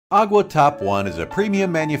AGUA TOPONE is a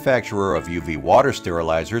premium manufacturer of UV water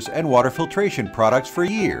sterilizers and water filtration products for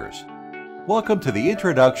years. Welcome to the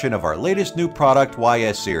introduction of our latest new product,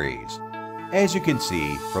 YS Series. As you can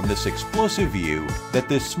see from this explosive view that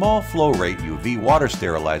this small flow rate UV water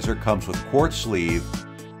sterilizer comes with quartz sleeve,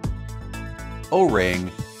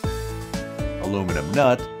 O-ring, aluminum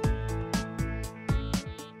nut,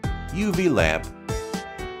 UV lamp,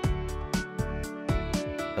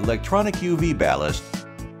 electronic UV ballast,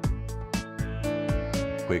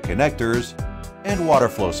 quick connectors, and water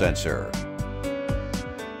flow sensor.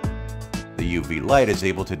 The UV light is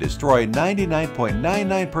able to destroy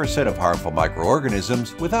 99.99% of harmful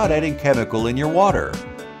microorganisms without adding chemical in your water.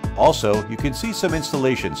 Also, you can see some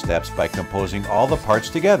installation steps by composing all the parts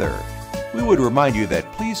together. We would remind you that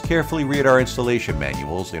please carefully read our installation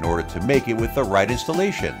manuals in order to make it with the right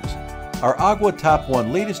installations. Our AGUA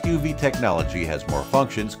TOPONE latest UV technology has more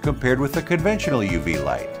functions compared with the conventional UV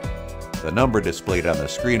light. The number displayed on the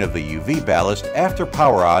screen of the UV ballast after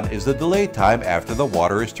power on is the delay time after the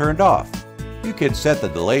water is turned off. You can set the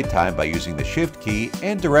delay time by using the shift key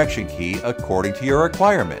and direction key according to your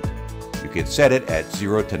requirement. You can set it at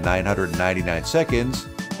 0 to 999 seconds.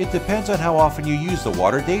 It depends on how often you use the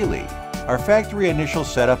water daily. Our factory initial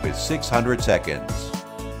setup is 600 seconds.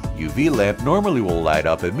 UV lamp normally will light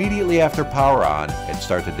up immediately after power on and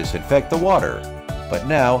start to disinfect the water. But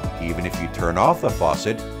now, even if you turn off the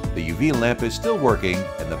faucet, the UV lamp is still working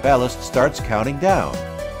and the ballast starts counting down.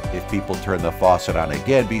 If people turn the faucet on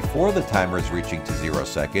again before the timer is reaching to 0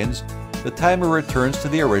 seconds, the timer returns to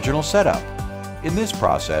the original setup. In this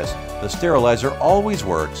process, the sterilizer always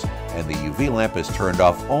works and the UV lamp is turned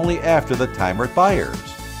off only after the timer expires.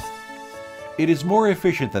 It is more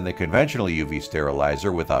efficient than the conventional UV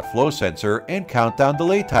sterilizer without flow sensor and countdown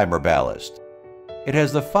delay timer ballast. It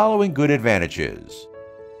has the following good advantages.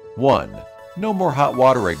 1. No more hot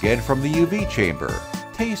water again from the UV chamber.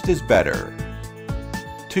 Taste is better.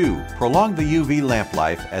 2. Prolong the UV lamp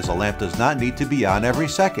life as a lamp does not need to be on every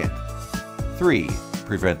second. 3.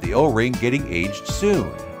 Prevent the O-ring getting aged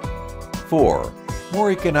soon. 4.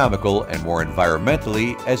 More economical and more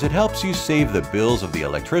environmentally as it helps you save the bills of the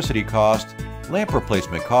electricity cost, lamp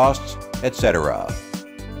replacement costs, etc.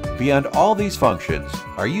 Beyond all these functions,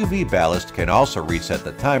 our UV ballast can also reset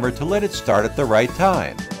the timer to let it start at the right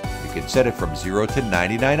time. You can set it from 0 to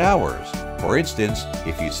 99 hours. For instance,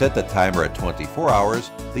 if you set the timer at 24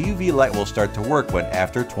 hours, the UV light will start to work when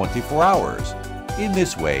after 24 hours. In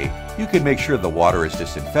this way, you can make sure the water is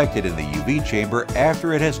disinfected in the UV chamber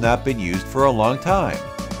after it has not been used for a long time.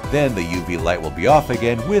 Then the UV light will be off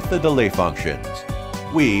again with the delay functions.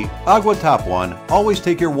 We, AGUA TOPONE, always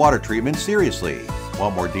take your water treatment seriously.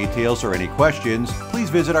 Want more details or any questions, please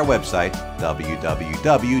visit our website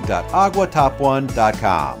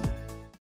www.aguatopone.com.